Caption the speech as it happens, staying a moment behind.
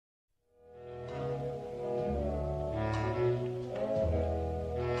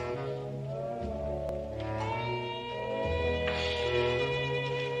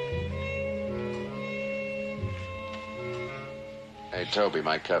Toby,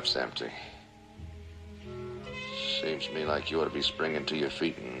 my cup's empty. Seems to me like you ought to be springing to your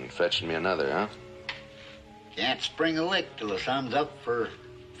feet and fetching me another, huh? Can't spring a lick till the sun's up for a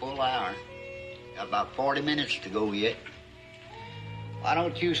full hour. Got about 40 minutes to go yet. Why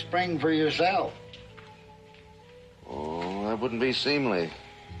don't you spring for yourself? Oh, that wouldn't be seemly.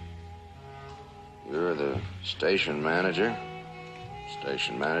 You're the station manager.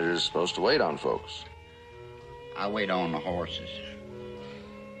 Station manager's supposed to wait on folks. I wait on the horses.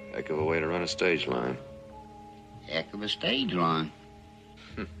 Heck of a way to run a stage line. Heck of a stage line.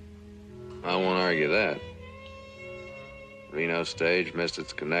 I won't argue that. Reno stage missed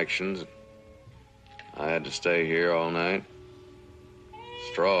its connections. I had to stay here all night.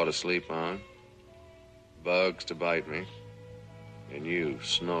 Straw to sleep on. Bugs to bite me. And you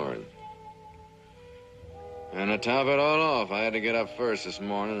snoring. And to top it all off, I had to get up first this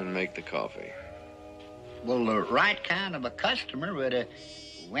morning and make the coffee. Well, the right kind of a customer would have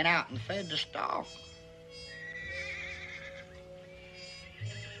went out and fed the stock.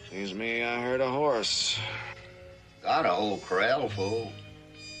 Seems to me I heard a horse. Got a whole corral full.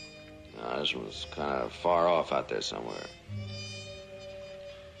 No, this was kind of far off out there somewhere.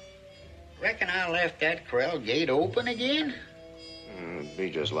 Reckon I left that corral gate open again? It'd be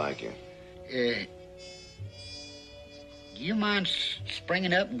just like you. Do you mind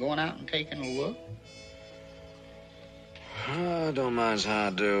springing up and going out and taking a look? I don't mind as how I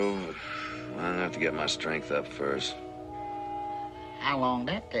do, but I have to get my strength up first. How long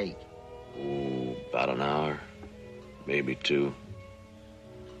that take? Oh, about an hour, maybe 2.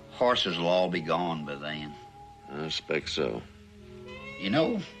 Horses will all be gone by then. I expect so. You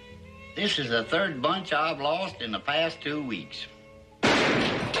know, this is the 3rd bunch I've lost in the past 2 weeks.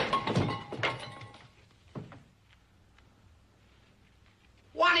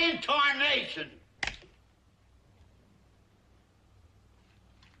 What in tarnation?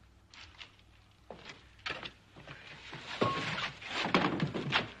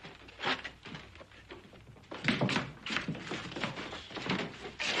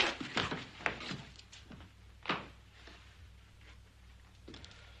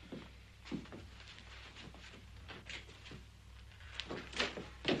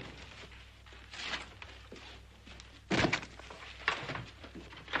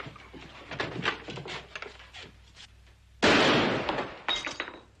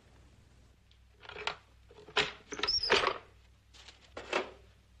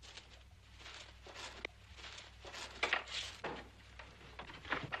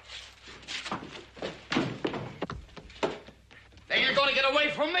 You're gonna get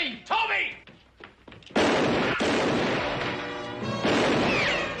away from me, Toby!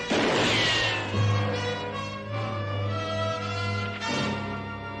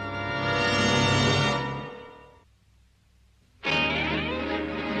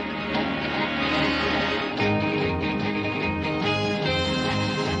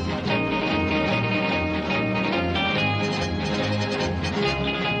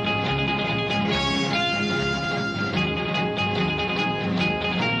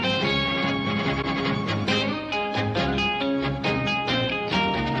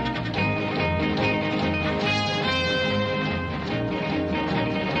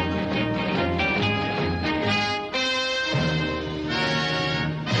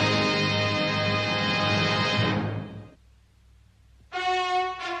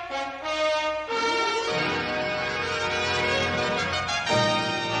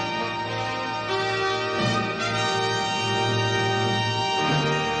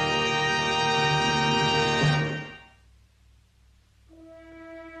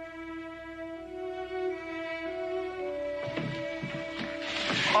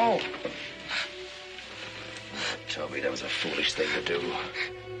 Oh. Toby, that was a foolish thing to do.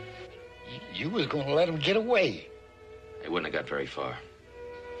 You was gonna let him get away. He wouldn't have got very far.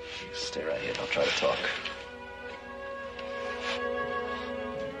 You stay right here. Don't try to talk.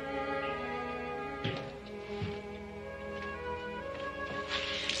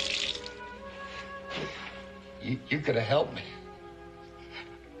 You could have helped me.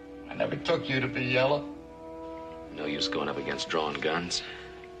 I never took you to be yellow. No use going up against drawn guns.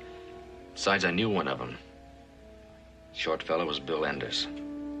 Besides, I knew one of them. Short fellow was Bill Enders.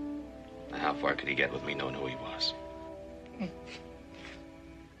 Now, how far could he get with me knowing who he was?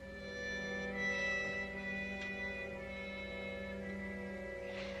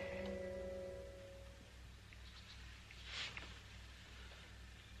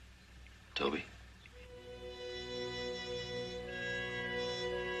 Toby?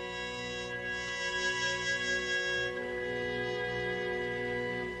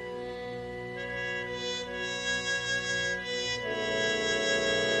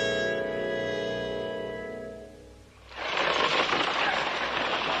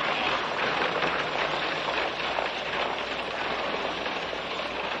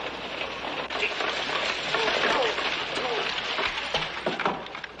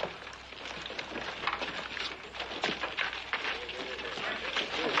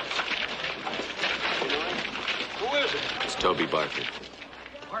 Toby Barker.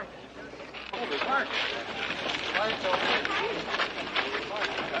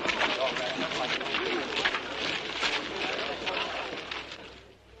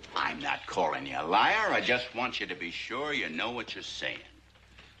 I'm not calling you a liar. I just want you to be sure you know what you're saying.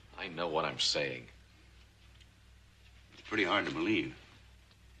 I know what I'm saying. It's pretty hard to believe.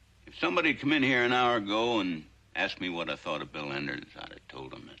 If somebody had come in here an hour ago and asked me what I thought of Bill Enders, I'd have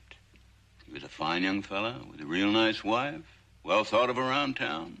told him that he was a fine young fella with a real nice wife, well thought of around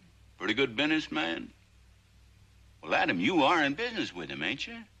town, pretty good businessman. Well, Adam, you are in business with him, ain't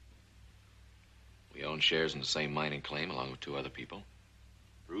you? We own shares in the same mining claim along with 2 other people.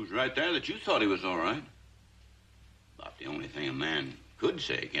 Proves right there that you thought he was all right. About the only thing a man could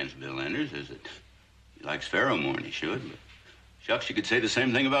say against Bill Enders is that he likes Pharaoh more than he should. But shucks, you could say the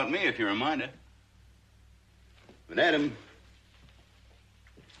same thing about me if you're a minder. But Adam,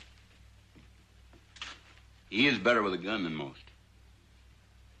 he is better with a gun than most.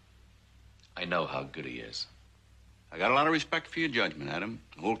 I know how good he is. I got a lot of respect for your judgment, Adam.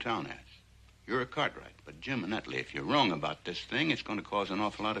 The whole town has. You're a Cartwright, but Jim and Nutley, if you're wrong about this thing, it's going to cause an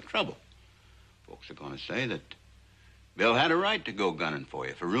awful lot of trouble. Folks are going to say that Bill had a right to go gunning for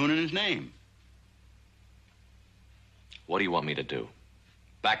you for ruining his name. What do you want me to do?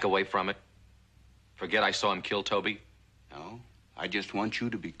 Back away from it? Forget I saw him kill Toby? No, I just want you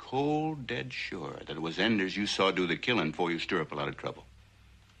to be cold, dead sure that it was Enders you saw do the killing before you stir up a lot of trouble.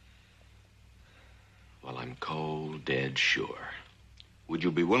 Well, I'm cold, dead sure. Would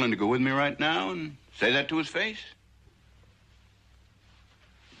you be willing to go with me right now and say that to his face?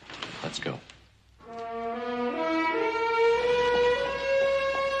 Let's go.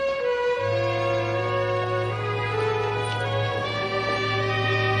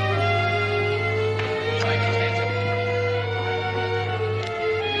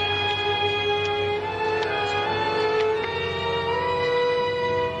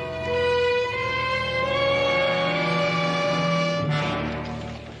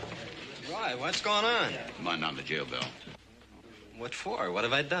 What's going on? Come on down to the jail, Bill. What for? What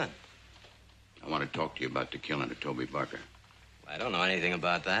have I done? I want to talk to you about the killing of Toby Barker. I don't know anything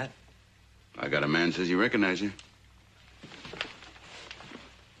about that. I got a man says he recognized you.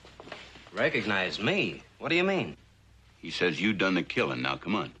 Recognize me? What do you mean? He says you done the killing. Now,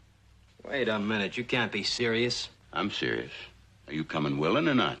 come on. Wait a minute. You can't be serious. I'm serious. Are you coming willing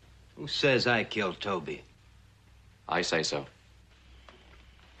or not? Who says I killed Toby? I say so.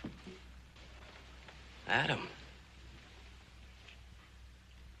 Adam.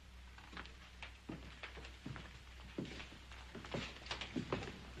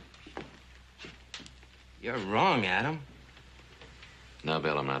 You're wrong, Adam. No,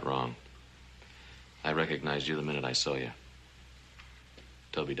 Bill, I'm not wrong. I recognized you the minute I saw you.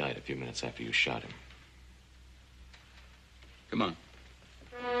 Toby died a few minutes after you shot him. Come on.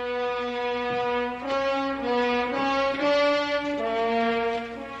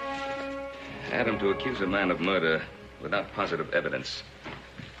 Adam, to accuse a man of murder without positive evidence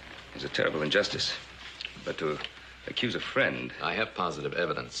is a terrible injustice. But to accuse a friend... I have positive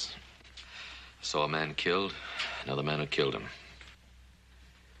evidence. Saw a man killed, another man who killed him.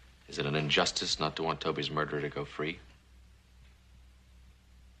 Is it an injustice not to want Toby's murderer to go free?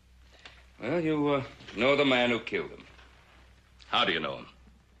 Well, you know the man who killed him. How do you know him?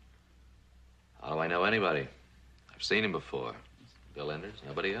 How do I know anybody? I've seen him before. Bill Enders,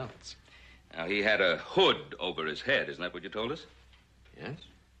 nobody else. Now, he had a hood over his head. Isn't that what you told us? Yes?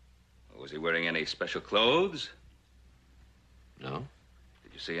 Was he wearing any special clothes? No?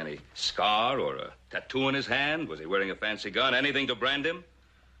 Did you see any scar or a tattoo in his hand? Was he wearing a fancy gun? Anything to brand him?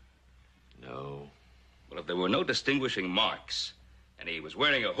 No. Well, if there were no distinguishing marks and he was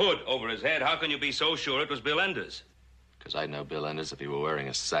wearing a hood over his head, how can you be so sure it was Bill Enders? Because I'd know Bill Enders if he were wearing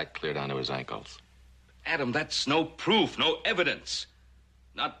a sack clear down to his ankles. Adam, that's no proof, no evidence.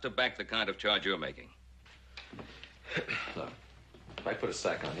 Not to back the kind of charge you're making. Look, if I put a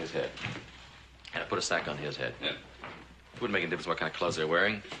sack on his head, and I put a sack on his head, Yeah. it wouldn't make any difference what kind of clothes they're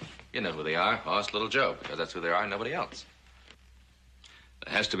wearing. You know who they are, Hoss, Little Joe, because that's who they are and nobody else.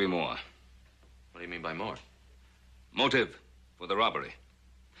 There has to be more. What do you mean by more? Motive for the robbery.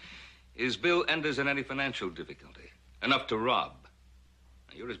 Is Bill Enders in any financial difficulty? Enough to rob?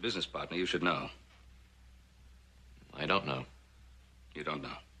 Now, you're his business partner. You should know. I don't know. You don't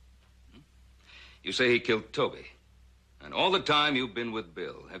know. You say he killed Toby. And all the time you've been with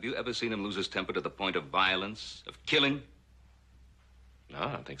Bill, have you ever seen him lose his temper to the point of violence, of killing? No,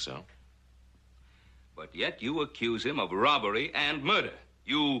 I don't think so. But yet you accuse him of robbery and murder.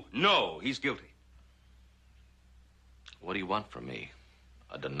 You know he's guilty. What do you want from me?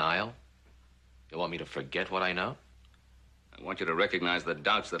 A denial? You want me to forget what I know? I want you to recognize the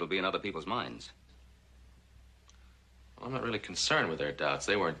doubts that'll be in other people's minds. Well, I'm not really concerned with their doubts.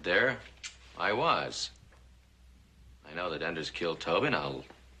 They weren't there. I was. I know that Enders killed Toby, and I'll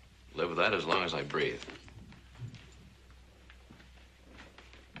live with that as long as I breathe.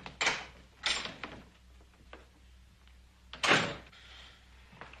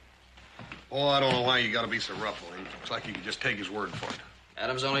 Oh, I don't know why you gotta be so rough on him. Looks like you could just take his word for it.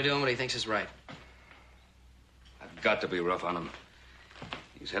 Adam's only doing what he thinks is right. I've got to be rough on him.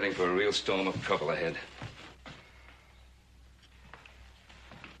 He's heading for a real storm of trouble ahead.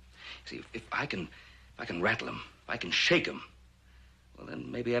 See, if I can rattle him, if I can shake him, well,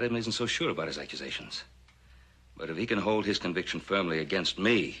 then maybe Adam isn't so sure about his accusations. But if he can hold his conviction firmly against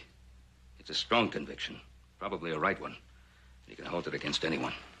me, it's a strong conviction, probably a right one. He can hold it against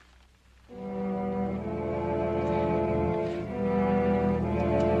anyone.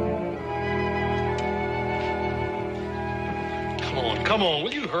 Come on,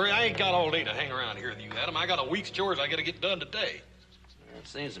 will you hurry? I ain't got all day to hang around here with you, Adam. I got a week's chores I gotta get done today. It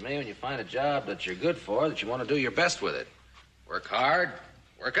seems to me when you find a job that you're good for, that you want to do your best with it. Work hard,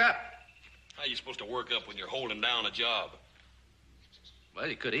 work up. How you supposed to work up when you're holding down a job? Well,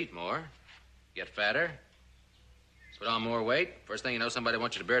 you could eat more, get fatter, put on more weight. First thing you know, somebody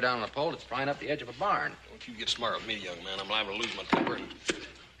wants you to bear down on a pole that's prying up the edge of a barn. Don't you get smart with me, young man. I'm liable to lose my temper and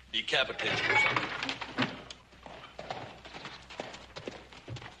decapitate you or something.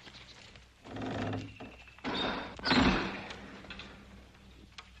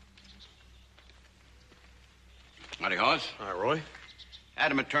 Howdy, Hoss. Hi, Roy.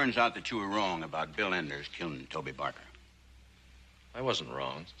 Adam, it turns out that you were wrong about Bill Enders killing Toby Barker. I wasn't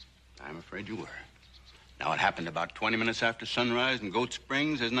wrong. I'm afraid you were. Now, it happened about 20 minutes after sunrise in Goat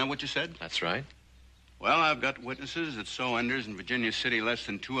Springs. Isn't that what you said? That's right. Well, I've got witnesses that saw Enders in Virginia City less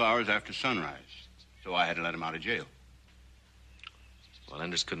than 2 hours after sunrise. So I had to let him out of jail. Well,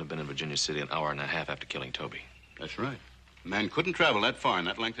 Enders couldn't have been in Virginia City an hour and a half after killing Toby. That's right. The man couldn't travel that far in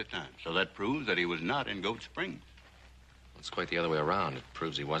that length of time. So that proves that he was not in Goat Springs. It's quite the other way around. It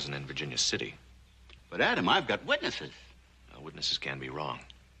proves he wasn't in Virginia City. But, Adam, I've got witnesses. Witnesses can be wrong.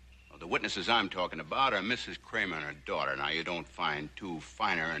 Well, the witnesses I'm talking about are Mrs. Kramer and her daughter. Now, you don't find two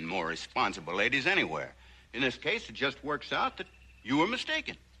finer and more responsible ladies anywhere. In this case, it just works out that you were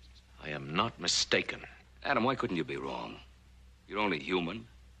mistaken. I am not mistaken. Adam, why couldn't you be wrong? You're only human.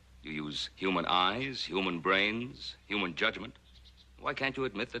 You use human eyes, human brains, human judgment. Why can't you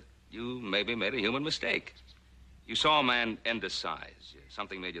admit that you maybe made a human mistake? You saw a man Enders' size.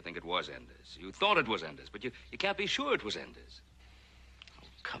 Something made you think it was Enders. You thought it was Enders, but you can't be sure it was Enders. Oh,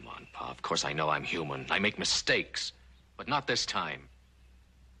 come on, Pa. Of course I know I'm human. I make mistakes. But not this time.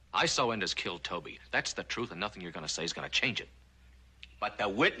 I saw Enders kill Toby. That's the truth, and nothing you're going to say is going to change it. But the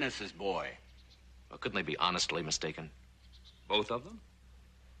witnesses, boy. Well, couldn't they be honestly mistaken? Both of them?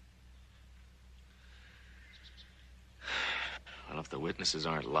 Well, if the witnesses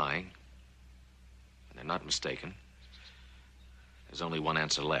aren't lying, and they're not mistaken, there's only one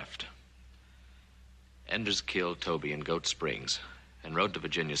answer left. Enders killed Toby in Goat Springs and rode to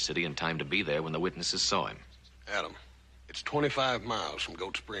Virginia City in time to be there when the witnesses saw him. Adam, it's 25 miles from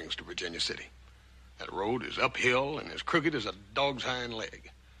Goat Springs to Virginia City. That road is uphill and as crooked as a dog's hind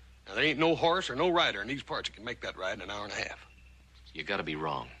leg. Now, there ain't no horse or no rider in these parts that can make that ride in an hour and a half. You gotta be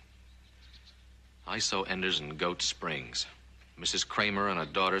wrong. I saw Enders in Goat Springs. Mrs. Kramer and her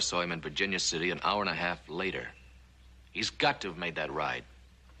daughter saw him in Virginia City an hour and a half later. He's got to have made that ride.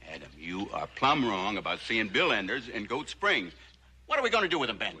 Adam, you are plumb wrong about seeing Bill Enders in Goat Springs. What are we going to do with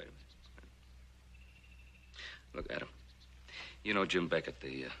him, Ben? Wait a minute. Look, Adam, you know Jim Beckett,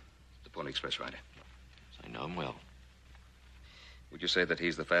 the Pony Express rider. I know him well. Would you say that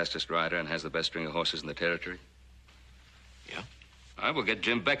he's the fastest rider and has the best string of horses in the territory? Yeah? I will get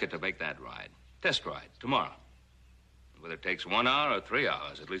Jim Beckett to make that ride. Test ride, tomorrow. Whether it takes 1 hour or 3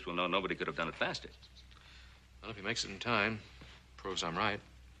 hours, at least we'll know nobody could have done it faster. Well, if he makes it in time, proves I'm right.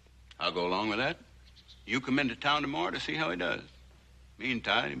 I'll go along with that. You come into town tomorrow to see how he does.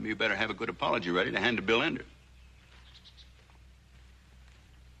 Meantime, you better have a good apology ready to hand to Bill Enders.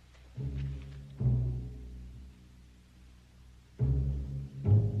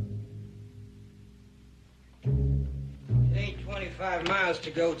 It ain't 25 miles to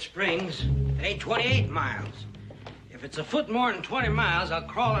Goat Springs. It ain't 28 miles. If it's a foot more than 20 miles, I'll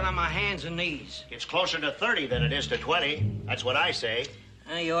crawl it on my hands and knees. It's closer to 30 than it is to 20. That's what I say.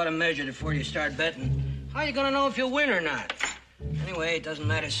 You ought to measure it before you start betting. How you gonna know if you'll win or not? Anyway, it doesn't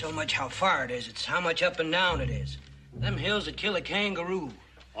matter so much how far it is. It's how much up and down it is. Them hills would kill a kangaroo.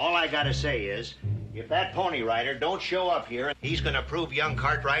 All I gotta say is, if that pony rider don't show up here, he's gonna prove young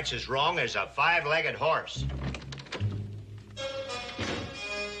Cartwright's as wrong as a 5-legged horse.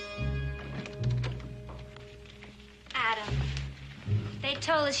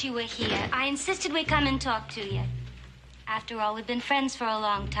 told us you were here. I insisted we come and talk to you. After all, we've been friends for a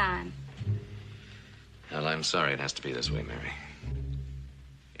long time. Well, I'm sorry it has to be this way, Mary.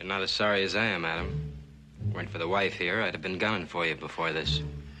 You're not as sorry as I am, Adam. If it weren't for the wife here, I'd have been gunning for you before this.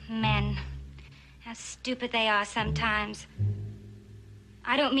 Men. How stupid they are sometimes.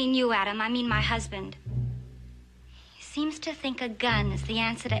 I don't mean you, Adam. I mean my husband. He seems to think a gun is the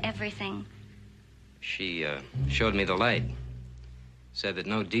answer to everything. She showed me the light. Said that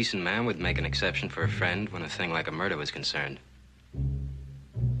no decent man would make an exception for a friend when a thing like a murder was concerned.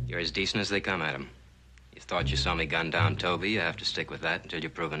 You're as decent as they come, Adam. You thought you saw me gun down Toby. You have to stick with that until you're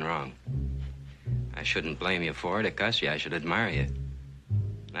proven wrong. I shouldn't blame you for it or cuss you. I should admire you.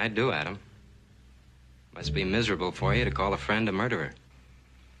 And I do, Adam. Must be miserable for you to call a friend a murderer.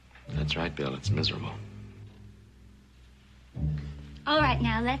 That's right, Bill. It's miserable. All right,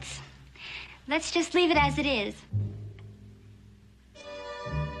 now, let's just leave it as it is.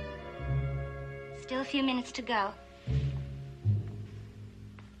 Still a few minutes to go.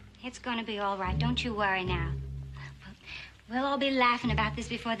 It's gonna be all right. Don't you worry now. We'll all be laughing about this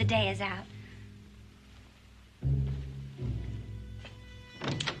before the day is out.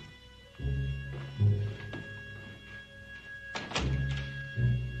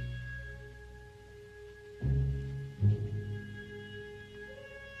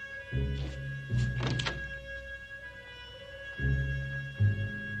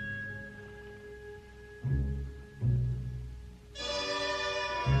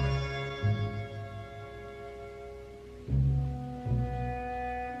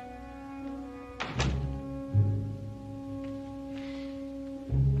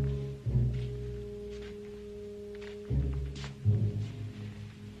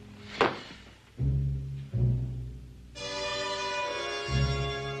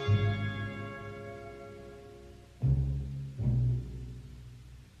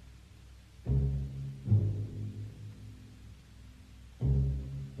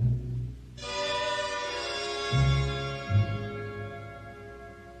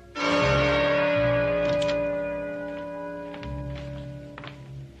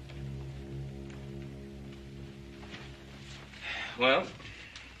 Well,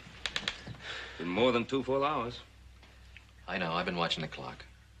 been more than 2 full hours. I know. I've been watching the clock.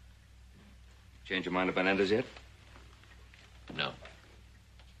 Change your mind about Anders yet? No.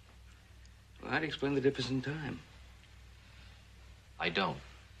 Well, how do you explain the difference in time? I don't.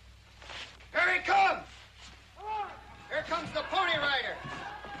 Here he comes! Here comes the Pony Rider.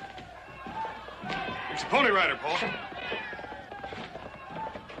 It's the Pony Rider, Paul.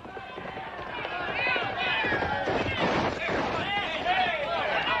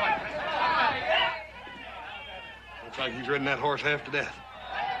 Looks like he's ridden that horse half to death.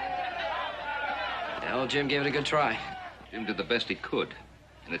 Well, Jim gave it a good try. Jim did the best he could.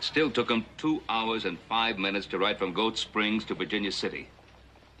 And it still took him 2 hours and 5 minutes to ride from Goat Springs to Virginia City.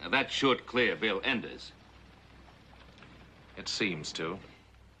 Now, that should clear Bill Enders. It seems to.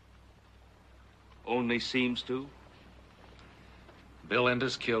 Only seems to? Bill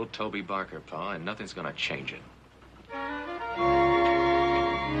Enders killed Toby Barker, Pa, and nothing's gonna change it.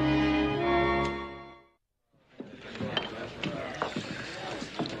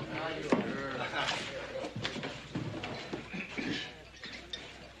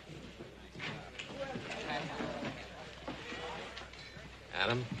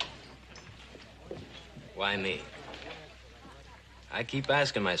 Adam, why me? I keep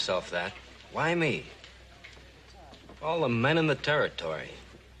asking myself that. Why me? All the men in the territory.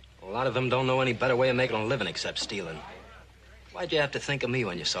 A lot of them don't know any better way of making a living except stealing. Why'd you have to think of me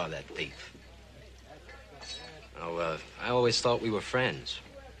when you saw that thief? Oh, I always thought we were friends.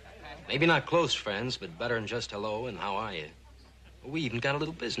 Maybe not close friends, but better than just hello and how are you. We even got a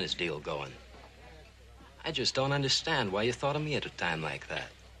little business deal going. I just don't understand why you thought of me at a time like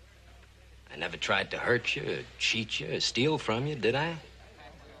that. I never tried to hurt you, or cheat you, or steal from you, did I?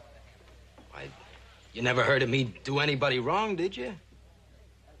 Why, you never heard of me do anybody wrong, did you?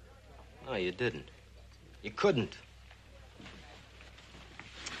 No, you didn't. You couldn't.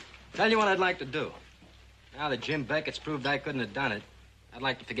 Tell you what I'd like to do. Now that Jim Beckett's proved I couldn't have done it, I'd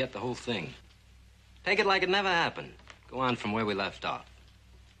like to forget the whole thing. Take it like it never happened. Go on from where we left off.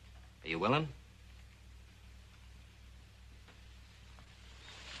 Are you willing?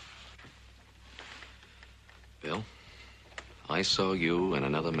 Bill, I saw you and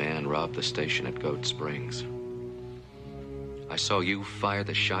another man rob the station at Goat Springs. I saw you fire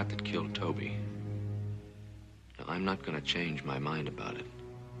the shot that killed Toby. Now, I'm not going to change my mind about it.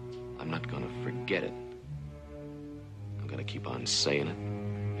 I'm not going to forget it. I'm going to keep on saying it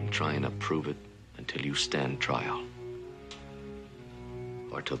and trying to prove it until you stand trial.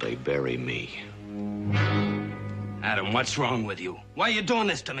 or till they bury me. Adam, what's wrong with you? Why are you doing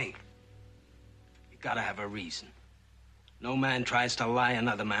this to me? You gotta have a reason. No man tries to lie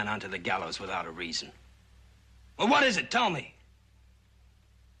another man onto the gallows without a reason. Well, what is it? Tell me.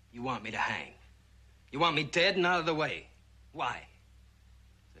 You want me to hang. You want me dead and out of the way. Why?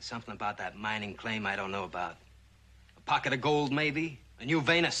 There's something about that mining claim I don't know about. A pocket of gold, maybe? A new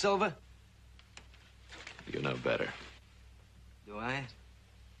vein of silver? You know better. Do I?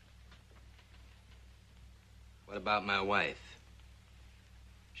 What about my wife?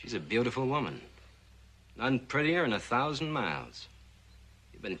 She's a beautiful woman. None prettier in 1,000 miles.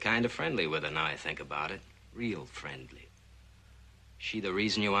 You've been kind of friendly with her now I think about it. Real friendly. She the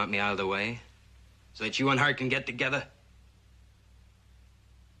reason you want me out of the way? So that you and her can get together?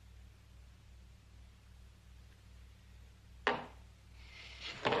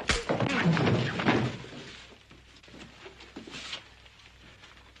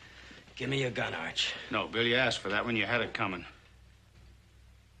 Give me your gun, Arch. No, Bill, you asked for that when you had it coming.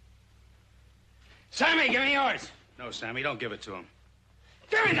 Sammy, give me yours. No, Sammy, don't give it to him.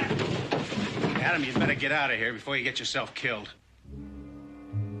 Give me that. Adam, you'd better get out of here before you get yourself killed.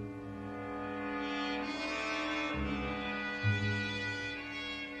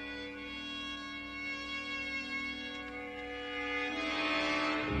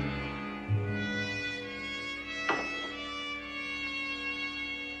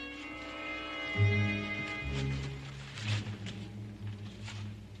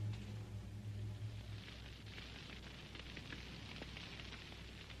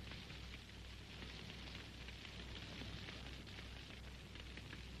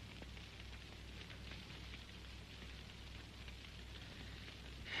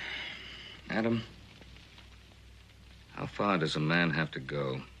 Adam, how far does a man have to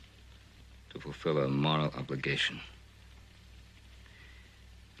go to fulfill a moral obligation?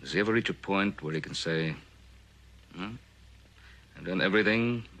 Does he ever reach a point where he can say, I've done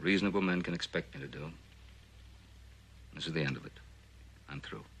everything reasonable men can expect me to do. This is the end of it. I'm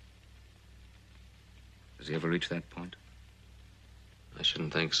through. Does he ever reach that point? I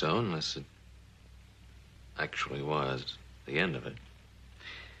shouldn't think so unless it actually was the end of it.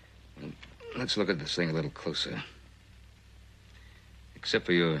 Well, let's look at this thing a little closer. Except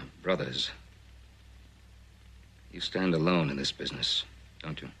for your brothers, you stand alone in this business,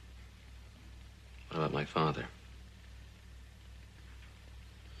 don't you? What about my father?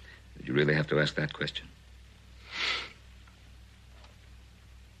 Did you really have to ask that question?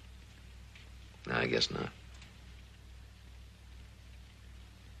 No, I guess not.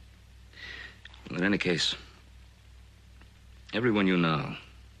 Well, in any case, everyone you know,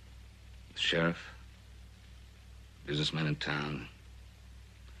 the sheriff, businessmen in town,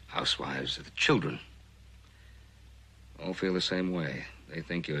 housewives, the children, all feel the same way. They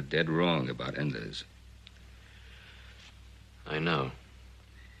think you're dead wrong about Enders. I know.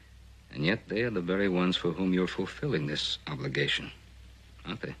 And yet they are the very ones for whom you're fulfilling this obligation,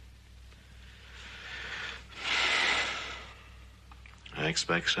 aren't they? I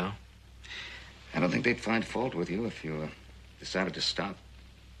expect so. I don't think they'd find fault with you if you decided to stop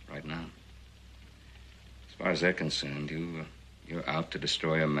right now. As far as they're concerned, you're out to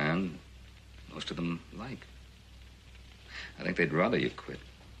destroy a man most of them like. I think they'd rather you quit.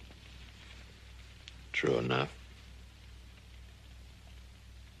 True enough.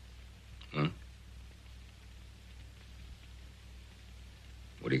 Huh?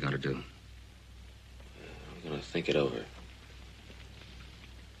 What are you going to do? I'm going to think it over.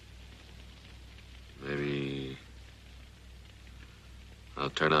 Maybe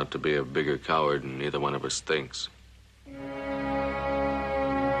I'll turn out to be a bigger coward than either one of us thinks.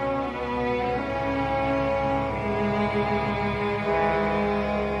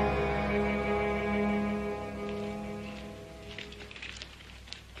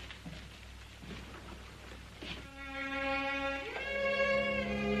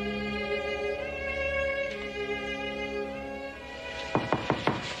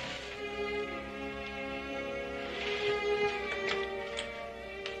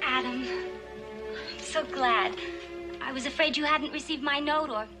 You hadn't received my note,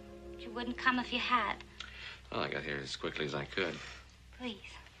 or you wouldn't come if you had. Well, I got here as quickly as I could. Please.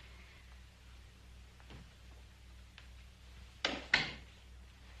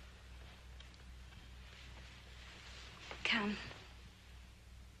 Come.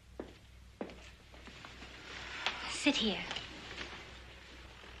 Sit here.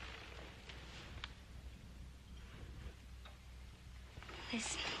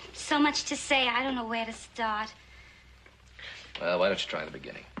 There's so much to say, I don't know where to start. Well, why don't you try the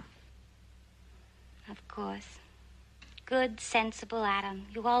beginning? Of course. good, sensible Adam.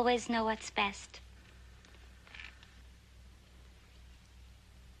 You always know what's best.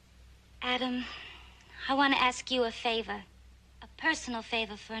 Adam, I want to ask you a favor. A personal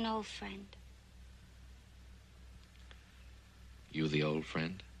favor for an old friend. You the old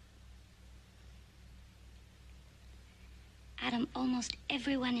friend? Adam, almost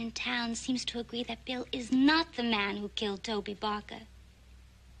everyone in town seems to agree that Bill is not the man who killed Toby Barker.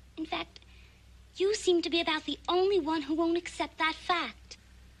 In fact, you seem to be about the only one who won't accept that fact.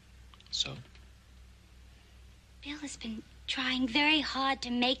 So? Bill has been trying very hard to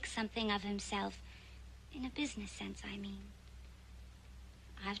make something of himself. In a business sense, I mean.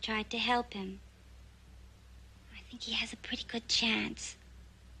 I've tried to help him. I think he has a pretty good chance.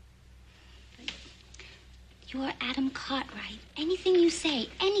 But you're Adam Cartwright. Anything you say,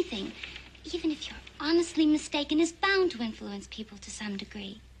 anything, even if you're honestly mistaken, is bound to influence people to some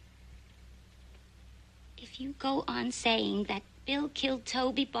degree. If you go on saying that Bill killed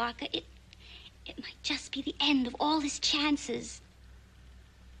Toby Barker, it might just be the end of all his chances.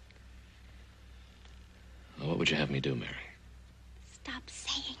 Well, what would you have me do, Mary? Stop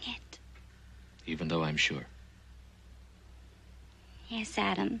saying it. Even though I'm sure. Yes,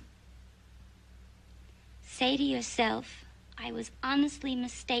 Adam. Say to yourself, I was honestly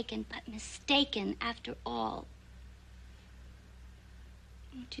mistaken, but mistaken after all.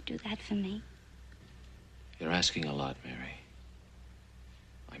 Won't you do that for me? You're asking a lot, Mary.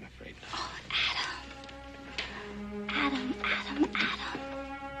 I'm afraid not. Oh, Adam. Adam.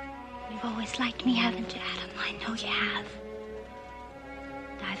 You've always liked me, haven't you, Adam? I know you have.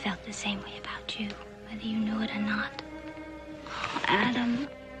 I felt the same way about you, whether you knew it or not. Oh, Adam.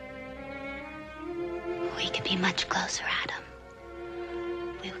 We could be much closer, Adam.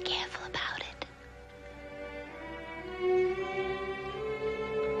 We were careful about it.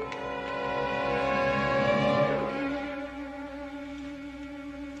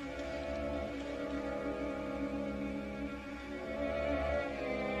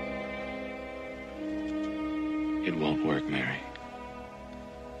 It won't work, Mary.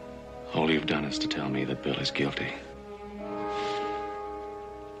 All you've done is to tell me that Bill is guilty.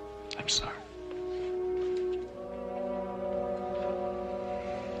 I'm sorry.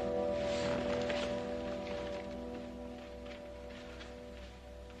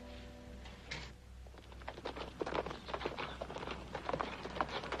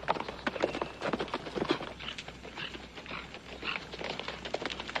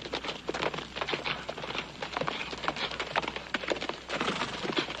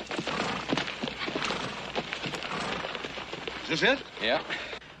 Is this it? Yeah.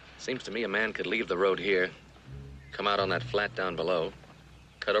 Seems to me a man could leave the road here, come out on that flat down below,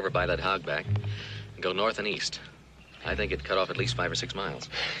 cut over by that hogback, and go north and east. I think it'd cut off at least 5 or 6 miles.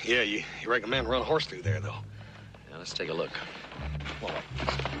 Yeah, you reckon a man run a horse through there, though? Now, let's take a look. Well,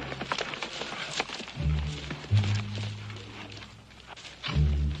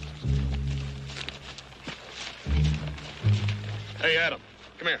 hey, Adam,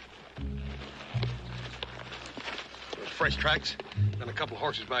 come here. Those fresh tracks. Been a couple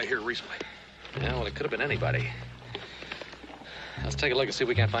horses by here recently. Yeah, well, it could have been anybody. Let's take a look and see if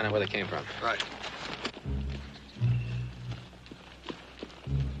we can't find out where they came from. Right.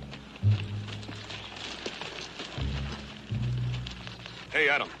 Hey,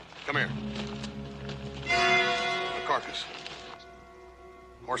 Adam, come here. A carcass.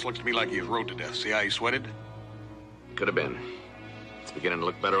 Horse looks to me like he was rode to death. See how he sweated? Could have been. It's beginning to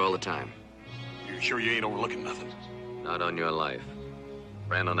look better all the time. You sure you ain't overlooking nothing? Not on your life.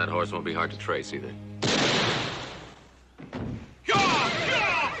 Brand on that horse won't be hard to trace either.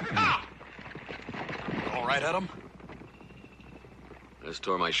 All right, Adam? I just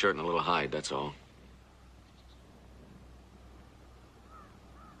tore my shirt and a little hide, that's all.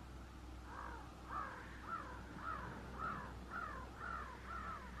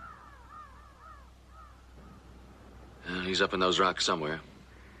 He's up in those rocks somewhere.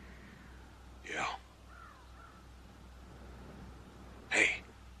 Yeah. Hey,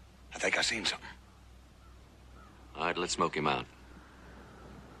 I think I seen something. All right, let's smoke him out.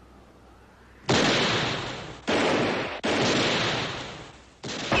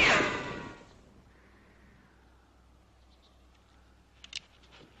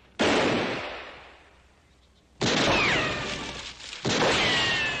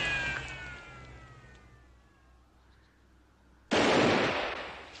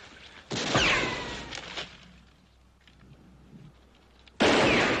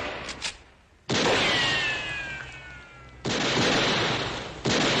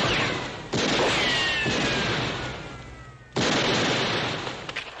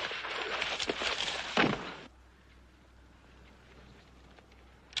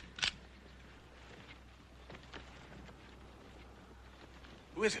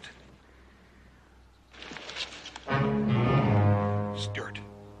 Who is it? Stewart.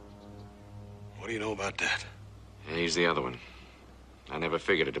 What do you know about that? Yeah, he's the other one. I never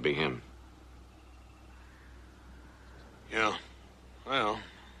figured it to be him. Yeah. Well,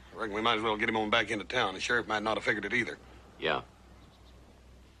 I reckon we might as well get him on back into town. The sheriff might not have figured it either. Yeah.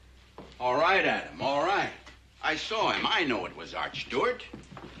 All right, Adam, all right. I saw him. I know it was Arch Stewart.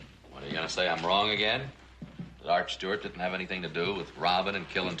 What, are you gonna say I'm wrong again? That Arch Stewart didn't have anything to do with robbing and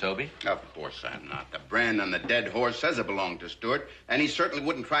killing Toby? Of course I'm not. The brand on the dead horse says it belonged to Stewart, and he certainly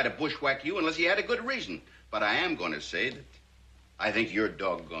wouldn't try to bushwhack you unless he had a good reason. But I am going to say that I think you're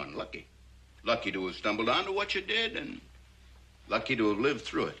doggone lucky. Lucky to have stumbled onto what you did, and lucky to have lived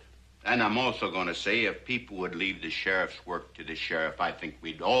through it. And I'm also going to say if people would leave the sheriff's work to the sheriff, I think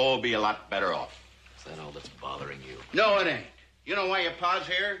we'd all be a lot better off. Is that all that's bothering you? No, it ain't. You know why your pa's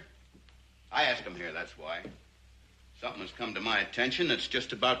here? I asked him here, that's why. Something has come to my attention that's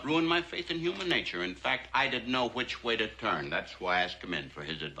just about ruined my faith in human nature. In fact, I didn't know which way to turn. That's why I asked him in for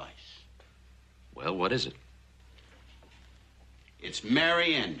his advice. Well, what is it? It's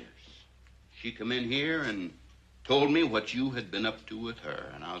Mary Enders. She come in here and told me what you had been up to with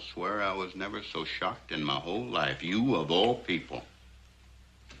her, and I'll swear I was never so shocked in my whole life. You, of all people.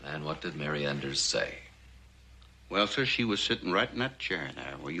 And what did Mary Enders say? Well, sir, she was sitting right in that chair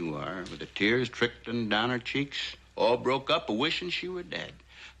there where you are, with the tears trickling down her cheeks, all broke up, a-wishing she were dead.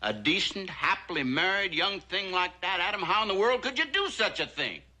 A decent, happily married young thing like that, Adam, how in the world could you do such a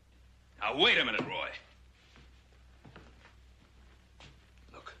thing? Now, wait a minute, Roy.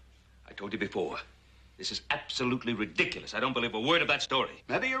 Look, I told you before, this is absolutely ridiculous. I don't believe a word of that story.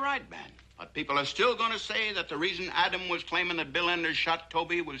 Maybe you're right, Ben. But people are still going to say that the reason Adam was claiming that Bill Enders shot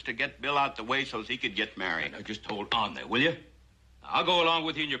Toby was to get Bill out the way so he could get married. Now, just hold on there, will you? Now, I'll go along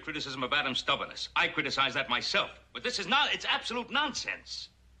with you in your criticism of Adam's stubbornness. I criticize that myself. But this is it's absolute nonsense.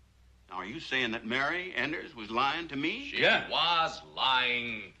 Now, are you saying that Mary Enders was lying to me? She was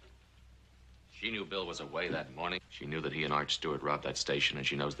lying. She knew Bill was away that morning. She knew that he and Arch Stewart robbed that station, and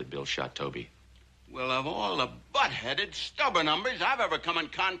she knows that Bill shot Toby. Well, of all the butt-headed, stubborn numbers I've ever come in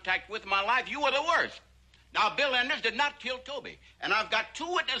contact with in my life, you were the worst. Now, Bill Enders did not kill Toby, and I've got two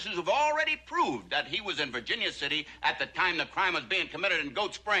witnesses who've already proved that he was in Virginia City at the time the crime was being committed in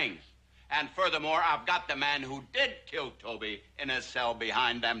Goat Springs. And furthermore, I've got the man who did kill Toby in his cell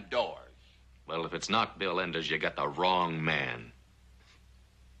behind them doors. Well, if it's not Bill Enders, you got the wrong man.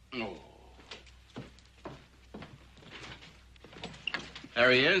 Oh.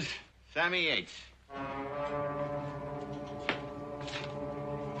 There he is, Sammy Yates.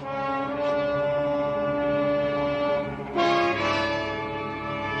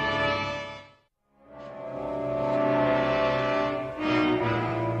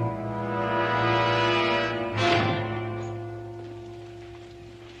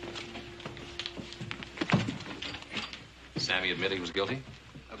 Sammy admit he was guilty?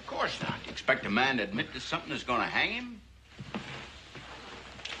 Of course not. You expect a man to admit to something that's going to hang him?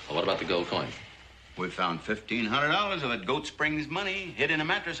 Well, what about the gold coin? We found $1,500 of it Goat Springs money hid in a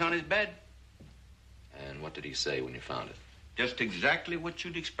mattress on his bed. And what did he say when you found it? Just exactly what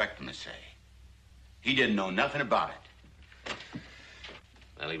you'd expect him to say. He didn't know nothing about it.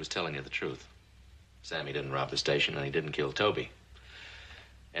 Well, he was telling you the truth. Sammy didn't rob the station, and he didn't kill Toby.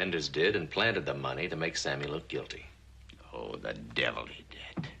 Enders did and planted the money to make Sammy look guilty. Oh, the devil he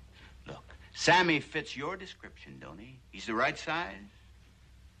did. Look, Sammy fits your description, don't he? He's the right size.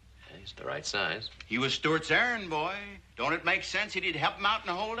 Yeah, he's the right size. He was Stewart's errand boy. Don't it make sense that he'd help him out in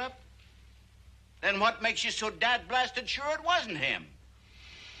the holdup? Then what makes you so dad-blasted sure it wasn't him?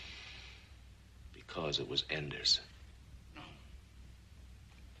 Because it was Enders. No.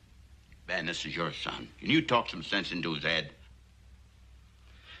 Ben, this is your son. Can you talk some sense into his head?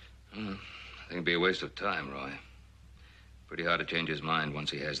 I think it'd be a waste of time, Roy. Pretty hard to change his mind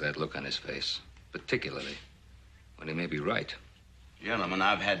once he has that look on his face. Particularly when he may be right. Gentlemen,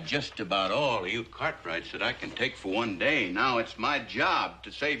 I've had just about all of you Cartwrights that I can take for one day. Now it's my job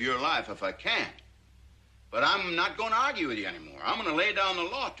to save your life if I can. But I'm not going to argue with you anymore. I'm going to lay down the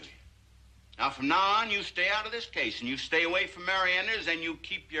law to you. Now, from now on, you stay out of this case, and you stay away from Mary Enders, and you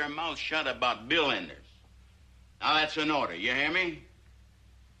keep your mouth shut about Bill Enders. Now, that's an order. You hear me?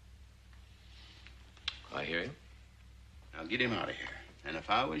 I hear you. Now, get him out of here. And if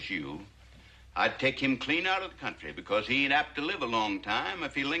I was you, I'd take him clean out of the country, because he ain't apt to live a long time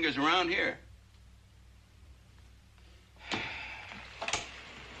if he lingers around here.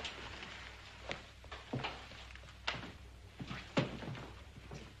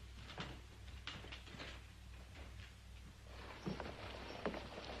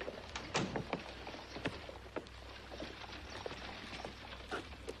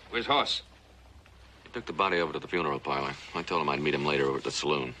 Where's Hoss? He took the body over to the funeral parlor. I told him I'd meet him later over at the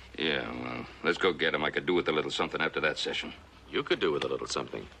saloon. Yeah, well, let's go get him. I could do with a little something after that session. You could do with a little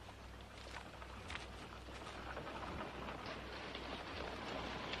something.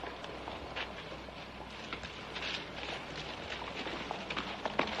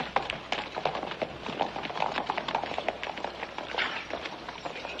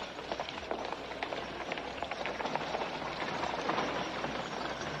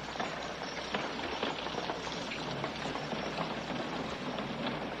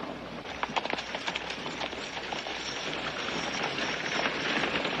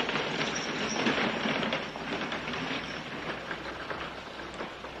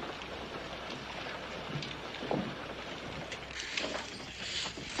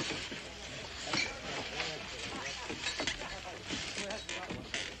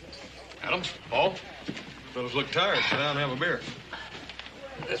 Adam, Paul, fellas look tired. Sit down and have a beer.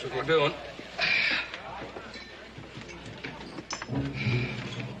 That's what we're doing.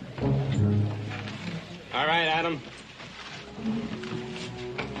 All right, Adam.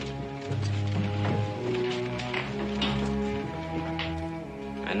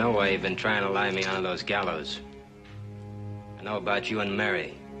 I know why you've been trying to lie me onto those gallows. I know about you and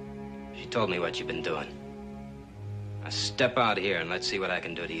Mary. She told me what you've been doing. Now step out here and let's see what I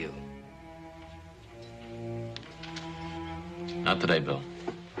can do to you. Not today, Bill.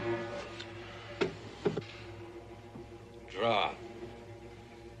 Draw.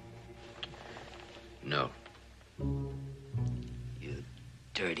 No. You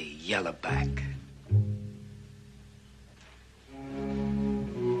dirty yellowback.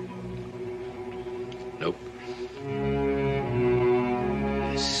 Nope.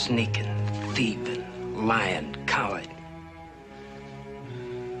 You sneaking, thieving, lying coward.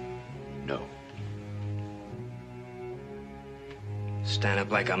 No. Stand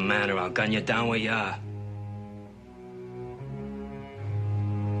up like a man or I'll gun you down where you are.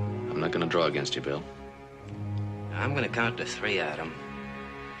 I'm not gonna draw against you, Bill. I'm gonna count to 3, Adam.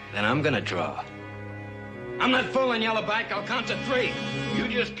 Then I'm gonna draw. I'm not fooling, Yellowback. I'll count to 3. You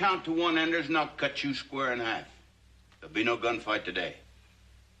just count to 1, Enders, and I'll cut you square in half. There'll be no gunfight today.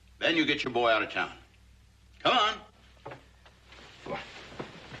 Then you get your boy out of town. Come on.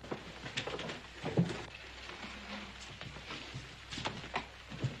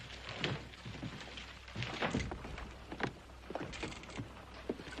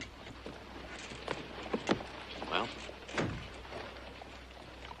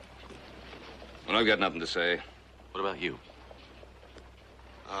 Well, I've got nothing to say. What about you?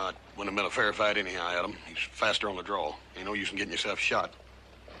 Wouldn't have been a fair fight anyhow, Adam. He's faster on the draw. Ain't no use in getting yourself shot.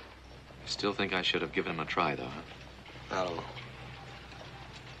 I still think I should have given him a try, though, huh? I don't know.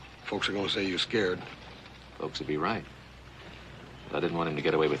 Folks are gonna say you're scared. Folks would be right. But I didn't want him to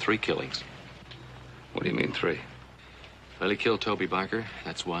get away with 3 killings. What do you mean, 3? Well, he killed Toby Barker.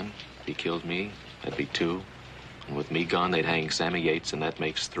 That's 1. If he killed me, that'd be 2. And with me gone, they'd hang Sammy Yates, and that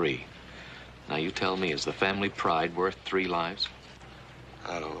makes 3. Now, you tell me, is the family pride worth 3 lives?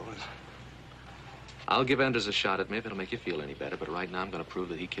 I don't know. I'll give Enders a shot at me if it'll make you feel any better, but right now I'm going to prove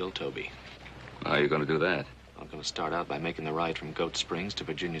that he killed Toby. How are you going to do that? I'm going to start out by making the ride from Goat Springs to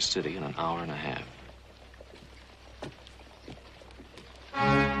Virginia City in an hour and a half.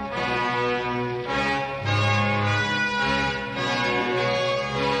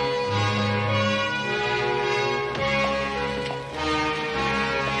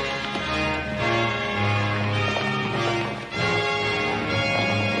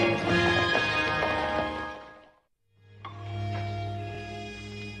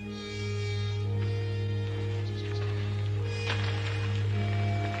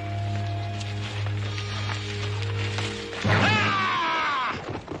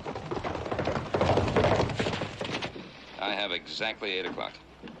 Exactly 8 o'clock.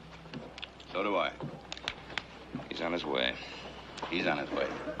 So do I. He's on his way. He's on his way.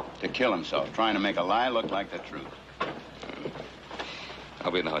 To kill himself, trying to make a lie look like the truth. I'll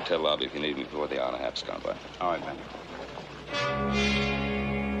be in the hotel lobby if you need me before the hour and a half's gone by. All right, Benny.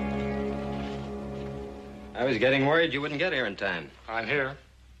 I was getting worried you wouldn't get here in time. I'm here.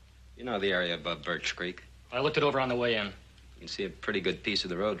 You know the area above Birch Creek. I looked it over on the way in. You can see a pretty good piece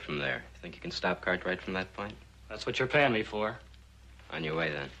of the road from there. Think you can stop cart right from that point? That's what you're paying me for. On your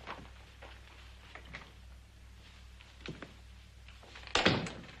way, then.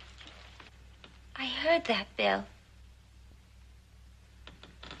 I heard that, Bill.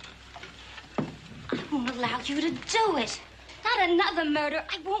 I won't allow you to do it. Not another murder.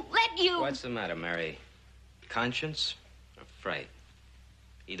 I won't let you. What's the matter, Mary? Conscience or fright?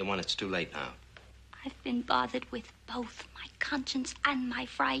 Either one, it's too late now. I've been bothered with both my conscience and my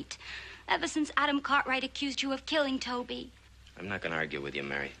fright ever since Adam Cartwright accused you of killing Toby. I'm not going to argue with you,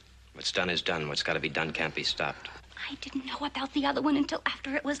 Mary. What's done is done. What's got to be done can't be stopped. I didn't know about the other one until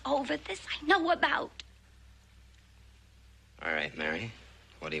after it was over. This I know about. All right, Mary.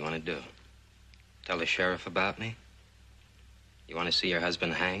 What do you want to do? Tell the sheriff about me? You want to see your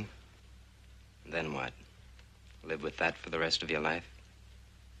husband hang? Then what? Live with that for the rest of your life?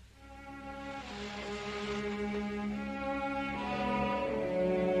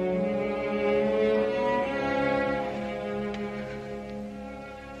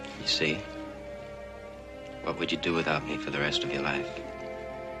 You see? What would you do without me for the rest of your life?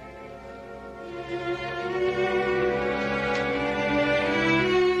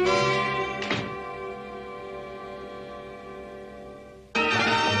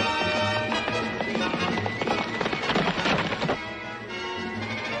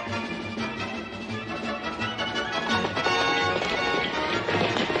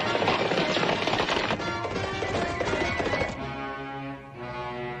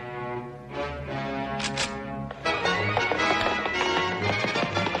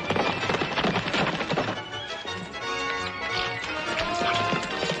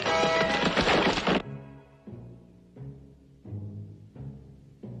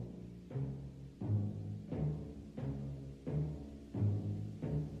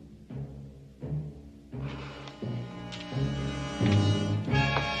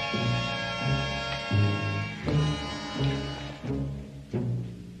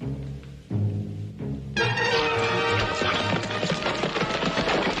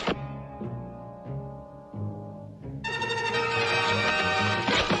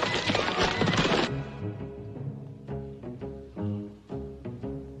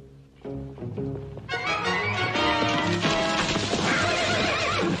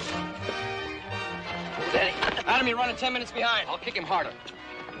 Adam, you're running 10 minutes behind. I'll kick him harder.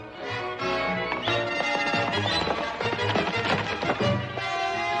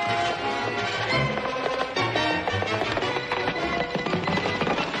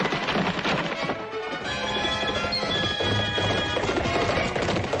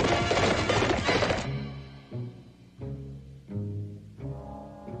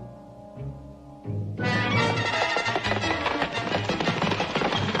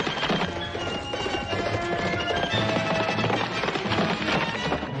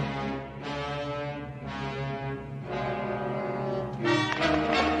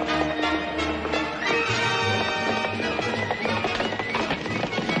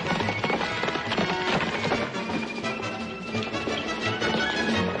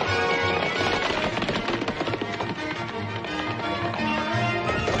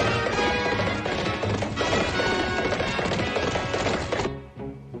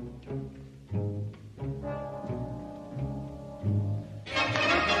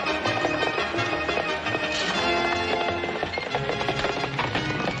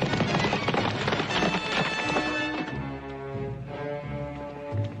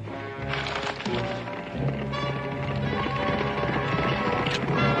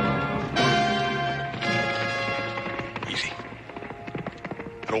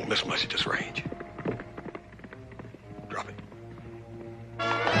 I don't miss much at this range. Drop it.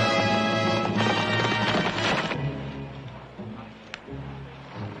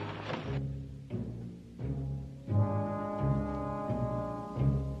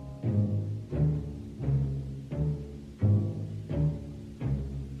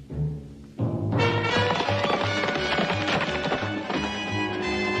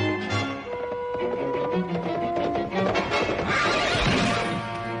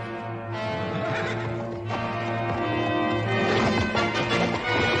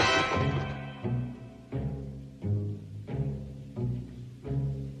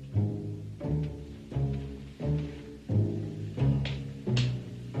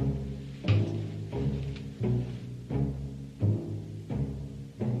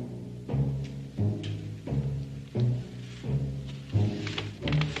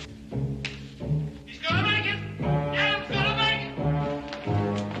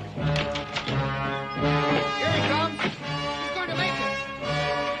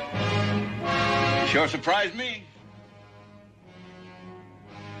 Sure surprised me.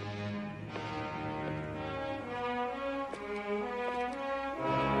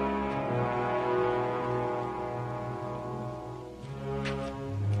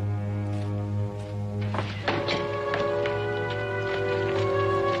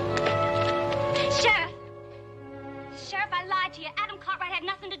 Sheriff, I lied to you. Adam Cartwright had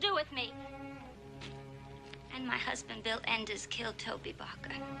nothing to do with me. And my husband, Bill Enders, killed Toby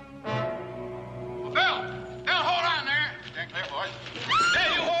Barker. Bill! Bill, hold on there. Stand clear, boys.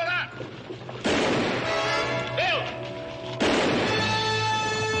 Bill, you hold on. Bill!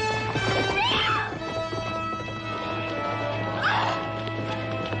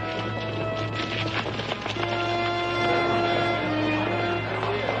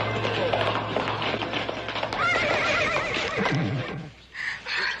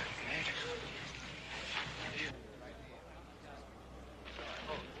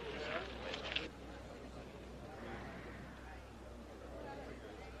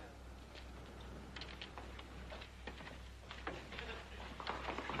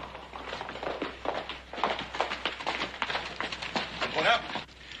 What happened?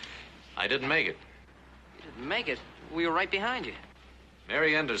 I didn't make it. You didn't make it. We were right behind you.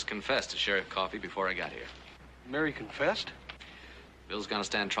 Mary Enders confessed to Sheriff Coffey before I got here. Mary confessed? Bill's gonna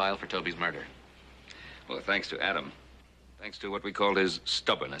stand trial for Toby's murder. Well, thanks to Adam. Thanks to what we called his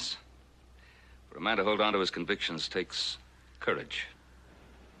stubbornness. For a man to hold on to his convictions takes courage.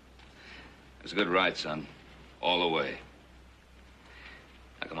 It's a good ride, son. All the way.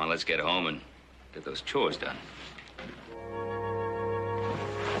 Now, come on, let's get home and get those chores done.